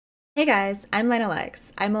Hey guys, I'm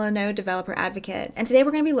Linode. I'm a Linode developer advocate, and today we're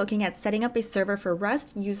going to be looking at setting up a server for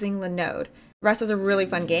Rust using Linode. Rust is a really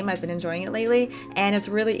fun game, I've been enjoying it lately, and it's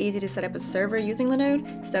really easy to set up a server using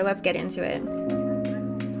Linode, so let's get into it.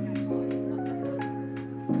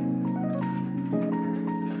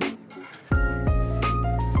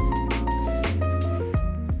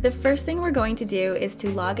 The first thing we're going to do is to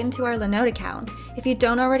log into our Linode account. If you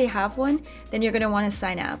don't already have one, then you're going to want to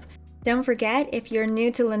sign up. Don't forget, if you're new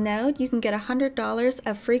to Linode, you can get $100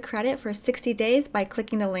 of free credit for 60 days by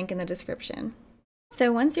clicking the link in the description.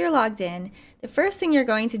 So once you're logged in, the first thing you're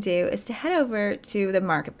going to do is to head over to the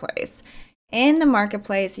marketplace. In the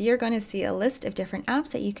marketplace, you're going to see a list of different apps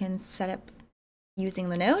that you can set up using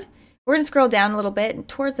Linode. We're going to scroll down a little bit, and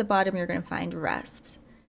towards the bottom you're going to find Rust.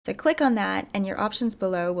 So click on that, and your options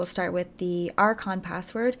below will start with the Archon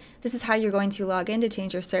password. This is how you're going to log in to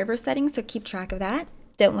change your server settings, so keep track of that.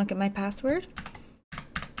 Don't look at my password.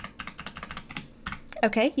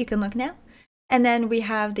 Okay, you can look now. And then we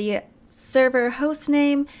have the server host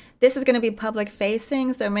name. This is going to be public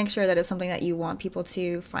facing, so make sure that it's something that you want people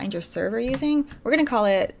to find your server using. We're going to call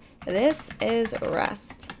it "This is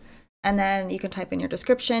Rust." And then you can type in your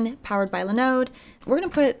description, powered by Linode. We're going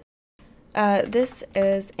to put this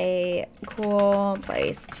is a cool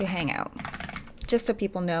place to hang out, just so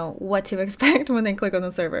people know what to expect when they click on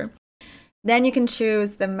the server. Then you can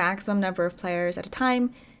choose the maximum number of players at a time,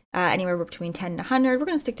 anywhere between 10 and 100. We're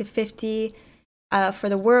going to stick to 50. For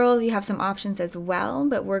the world, you have some options as well,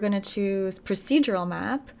 but we're going to choose procedural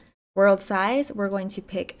map. World size, we're going to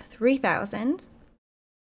pick 3,000.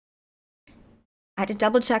 I had to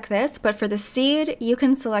double check this, but for the seed, you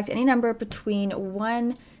can select any number between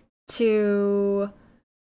 1 to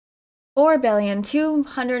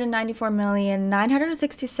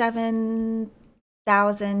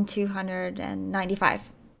 4,294,967,295.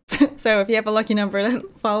 So if you have a lucky number that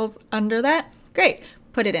falls under that, great,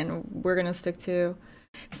 put it in. We're gonna stick to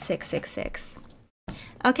 666.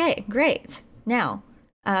 Okay, great. Now,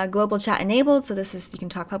 global chat enabled, so this is, you can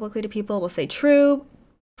talk publicly to people. We'll say true.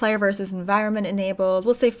 Player versus environment enabled.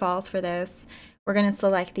 We'll say false for this. We're going to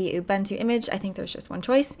select the Ubuntu image. I think there's just one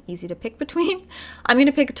choice, easy to pick between. I'm going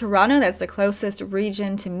to pick Toronto, that's the closest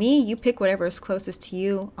region to me. You pick whatever is closest to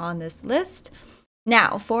you on this list.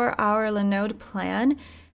 Now, for our Linode plan,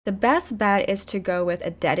 the best bet is to go with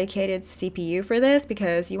a dedicated CPU for this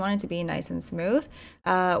because you want it to be nice and smooth.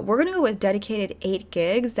 We're going to go with dedicated 8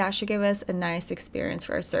 gigs. That should give us a nice experience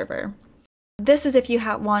for our server. This is if you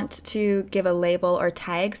want to give a label or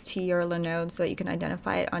tags to your Linode so that you can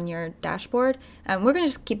identify it on your dashboard. We're going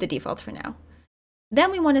to just keep the defaults for now.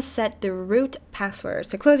 Then we want to set the root password.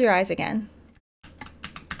 So close your eyes again.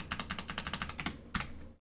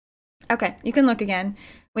 Okay, you can look again.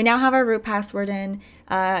 We now have our root password in.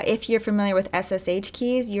 If you're familiar with SSH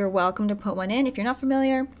keys, you're welcome to put one in. If you're not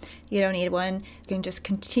familiar, you don't need one. You can just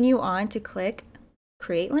continue on to click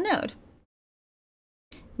Create Linode.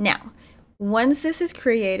 Now, once this is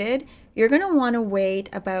created, you're going to want to wait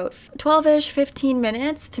about 12-ish, 15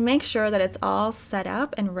 minutes to make sure that it's all set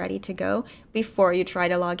up and ready to go before you try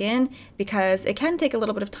to log in, because it can take a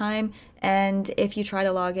little bit of time, and if you try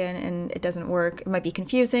to log in and it doesn't work, it might be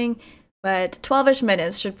confusing, but 12-ish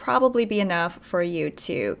minutes should probably be enough for you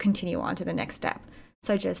to continue on to the next step.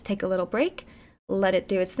 So just take a little break, let it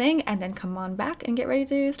do its thing, and then come on back and get ready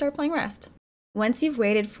to start playing Rust. Once you've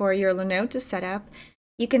waited for your Linode to set up,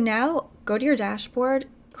 you can now go to your dashboard,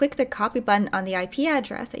 click the copy button on the IP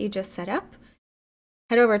address that you just set up,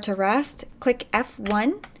 head over to Rust, click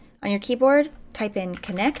F1 on your keyboard, type in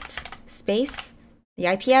connect, space, the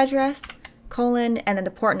IP address, colon, and then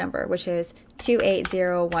the port number, which is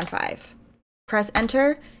 28015. Press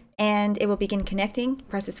enter, and it will begin connecting.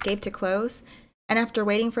 Press escape to close, and after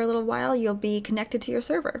waiting for a little while, you'll be connected to your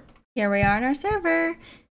server. Here we are on our server.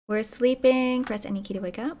 We're sleeping. Press any key to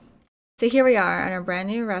wake up. So here we are on our brand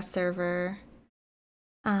new Rust server.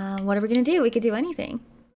 What are we going to do? We could do anything.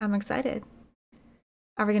 I'm excited.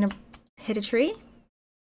 Are we going to hit a tree?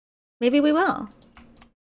 Maybe we will.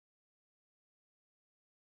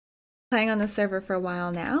 Playing on the server for a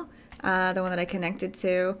while now, the one that I connected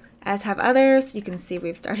to, as have others. You can see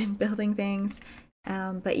we've started building things.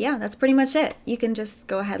 But yeah, that's pretty much it. You can just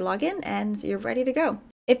go ahead, log in, and you're ready to go.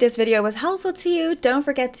 If this video was helpful to you, don't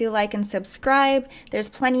forget to like and subscribe. There's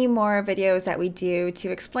plenty more videos that we do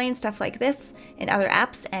to explain stuff like this in other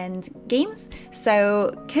apps and games.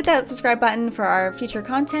 So hit that subscribe button for our future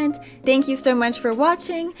content. Thank you so much for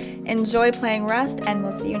watching. Enjoy playing Rust, and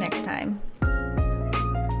we'll see you next time.